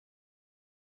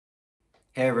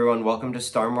Hey everyone, welcome to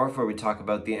StarMorph, where we talk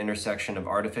about the intersection of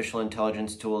artificial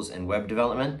intelligence tools and web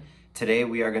development. Today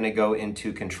we are going to go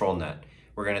into Controlnet.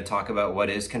 We're going to talk about what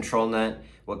is Controlnet,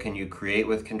 what can you create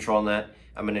with Controlnet.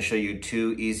 I'm going to show you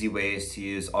two easy ways to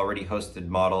use already hosted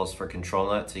models for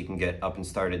Controlnet so you can get up and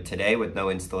started today with no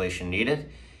installation needed.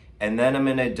 And then I'm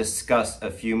going to discuss a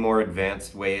few more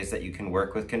advanced ways that you can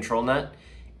work with Controlnet.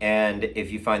 And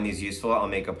if you find these useful, I'll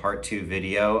make a part 2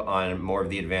 video on more of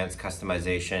the advanced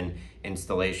customization,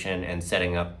 installation, and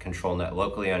setting up Controlnet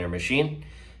locally on your machine.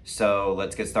 So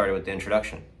let's get started with the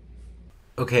introduction.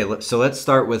 Okay, so let's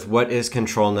start with what is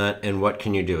Controlnet and what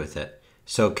can you do with it.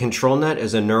 So Controlnet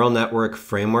is a neural network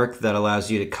framework that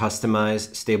allows you to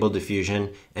customize Stable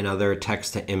Diffusion and other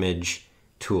text-to-image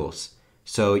tools.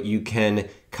 So you can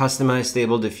customize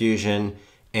Stable Diffusion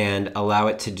and allow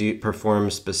it to perform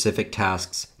specific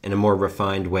tasks in a more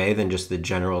refined way than just the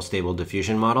general Stable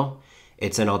Diffusion model.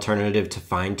 It's an alternative to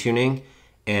fine-tuning,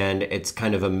 and it's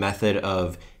kind of a method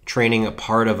of training a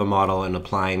part of a model and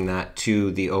applying that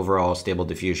to the overall Stable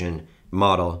Diffusion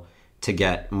model to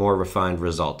get more refined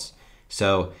results.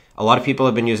 So a lot of people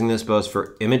have been using this both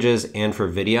for images and for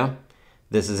video.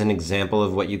 This is an example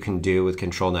of what you can do with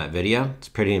Controlnet Video. It's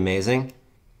pretty amazing.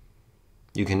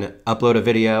 You can upload a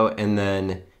video and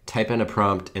then type in a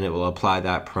prompt and it will apply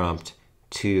that prompt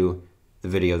to the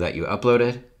video that you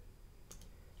uploaded.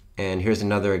 And here's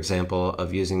another example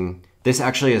of using, this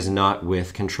actually is not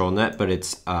with Controlnet, but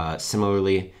it's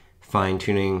similarly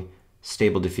fine-tuning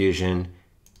Stable Diffusion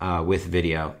with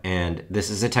video. And this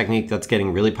is a technique that's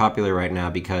getting really popular right now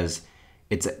because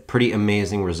it's pretty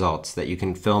amazing results that you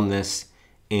can film this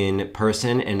in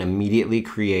person and immediately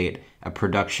create a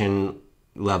production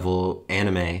level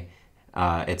anime.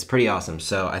 It's pretty awesome.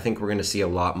 So I think we're going to see a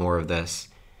lot more of this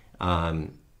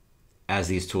as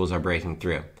these tools are breaking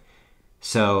through.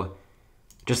 So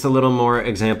just a little more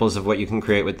examples of what you can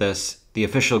create with this. The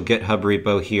official GitHub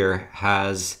repo here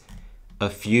has a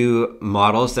few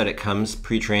models that it comes,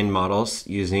 pre-trained models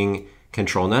using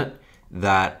Controlnet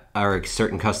that are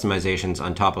certain customizations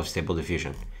on top of Stable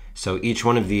Diffusion. So each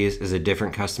one of these is a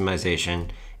different customization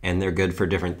and they're good for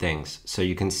different things. So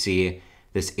you can see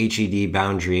this HED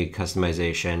boundary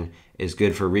customization is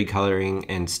good for recoloring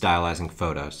and stylizing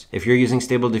photos. If you're using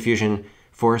Stable Diffusion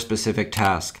for a specific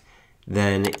task,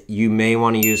 then you may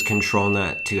want to use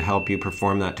Controlnet to help you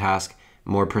perform that task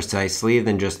more precisely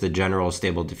than just the general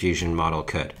Stable Diffusion model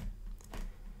could.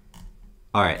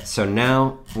 All right, so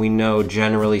now we know,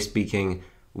 generally speaking,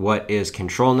 what is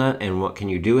Controlnet and what can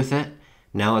you do with it.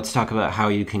 Now let's talk about how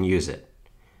you can use it.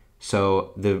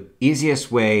 So the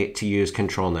easiest way to use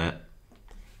Controlnet,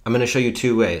 I'm going to show you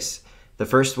two ways. The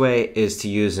first way is to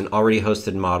use an already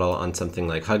hosted model on something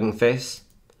like Hugging Face,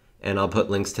 and I'll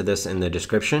put links to this in the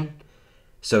description.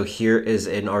 So here is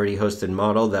an already hosted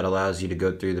model that allows you to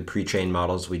go through the pre-trained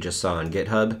models we just saw on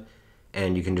GitHub,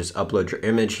 and you can just upload your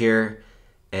image here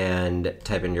and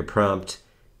type in your prompt,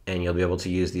 and you'll be able to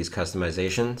use these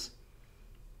customizations.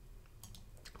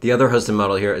 The other hosted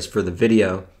model here is for the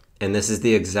video, and this is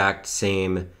the exact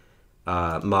same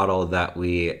model that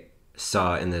we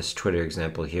saw in this Twitter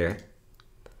example here.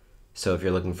 So if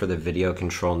you're looking for the video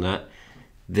Controlnet,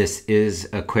 this is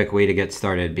a quick way to get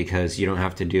started because you don't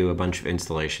have to do a bunch of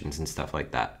installations and stuff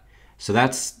like that. So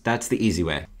that's the easy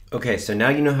way. Okay, so now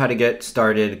you know how to get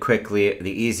started quickly, the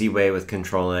easy way with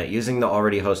Controlnet using the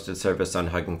already hosted service on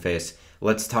Hugging Face.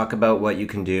 Let's talk about what you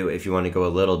can do if you want to go a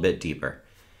little bit deeper.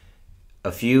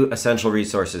 A few essential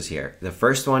resources here. The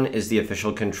first one is the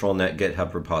official Controlnet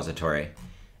GitHub repository.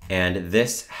 And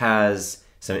this has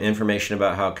some information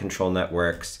about how Controlnet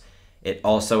works. It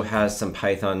also has some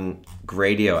Python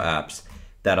Gradio apps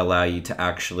that allow you to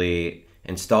actually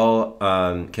install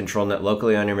Controlnet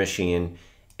locally on your machine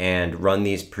and run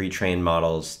these pre-trained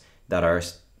models that are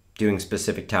doing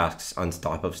specific tasks on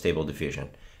top of Stable Diffusion.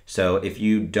 So if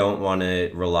you don't want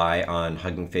to rely on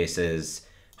Hugging Face's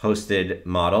hosted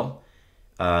model,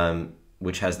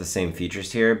 which has the same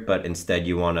features here, but instead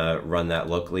you want to run that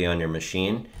locally on your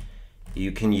machine,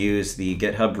 you can use the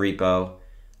GitHub repo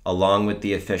along with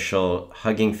the official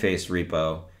Hugging Face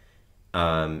repo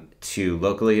to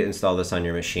locally install this on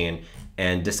your machine.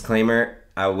 And disclaimer,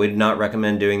 I would not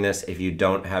recommend doing this if you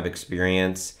don't have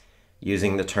experience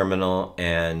using the terminal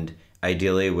and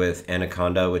ideally with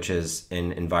Anaconda, which is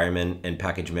an environment and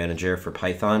package manager for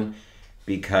Python,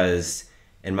 because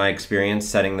in my experience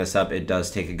setting this up, it does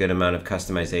take a good amount of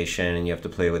customization and you have to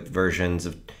play with versions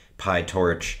of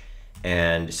PyTorch.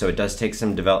 And so it does take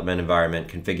some development environment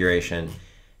configuration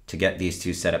to get these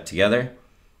two set up together.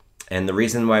 And the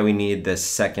reason why we need this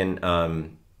second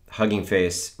Hugging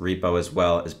Face repo as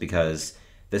well is because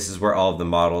this is where all of the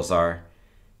models are.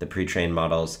 the pre-trained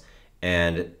models.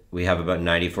 And we have about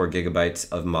 94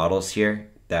 gigabytes of models here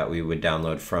that we would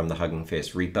download from the Hugging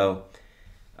Face repo,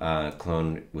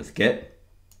 clone with Git.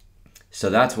 So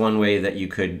that's one way that you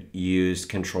could use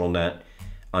Controlnet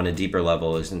on a deeper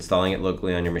level, is installing it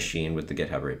locally on your machine with the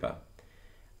GitHub repo.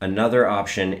 Another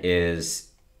option is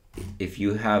if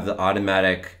you have the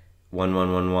automatic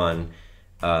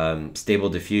 1111 stable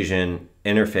diffusion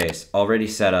interface already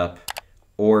set up,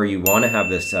 or you want to have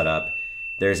this set up,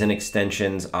 there's an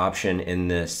extensions option in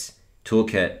this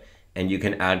toolkit, and you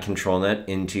can add Controlnet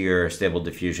into your stable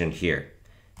diffusion here.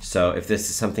 So if this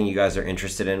is something you guys are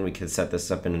interested in, we could set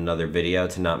this up in another video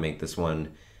to not make this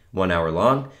one hour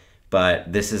long.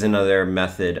 But this is another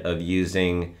method of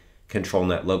using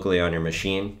Controlnet locally on your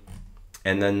machine.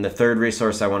 And then the third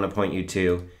resource I want to point you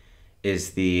to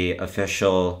is the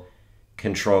official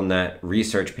Controlnet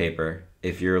research paper.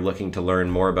 If you're looking to learn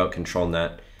more about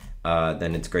Controlnet,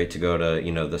 then it's great to go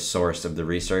to the source of the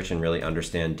research and really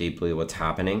understand deeply what's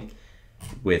happening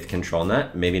with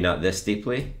Controlnet. Maybe not this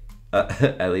deeply.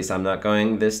 At least I'm not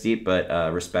going this deep,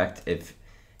 but respect if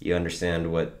you understand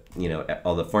what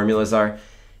all the formulas are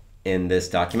in this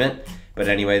document. But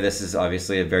anyway, this is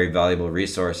obviously a very valuable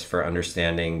resource for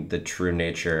understanding the true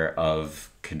nature of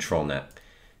Controlnet.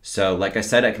 So like I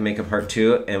said, I can make a part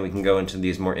 2 and we can go into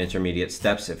these more intermediate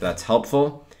steps if that's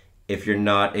helpful. If you're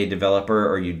not a developer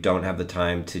or you don't have the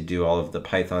time to do all of the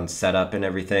Python setup and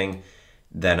everything,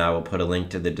 then I will put a link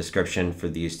to the description for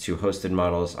these 2 hosted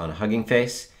models on Hugging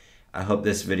Face. I hope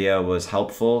this video was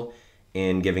helpful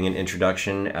in giving an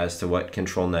introduction as to what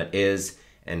Controlnet is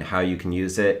and how you can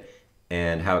use it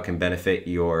and how it can benefit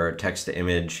your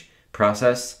text-to-image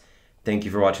process. Thank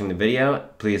you for watching the video.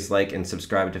 Please like and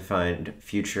subscribe to find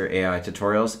future AI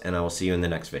tutorials, and I will see you in the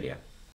next video.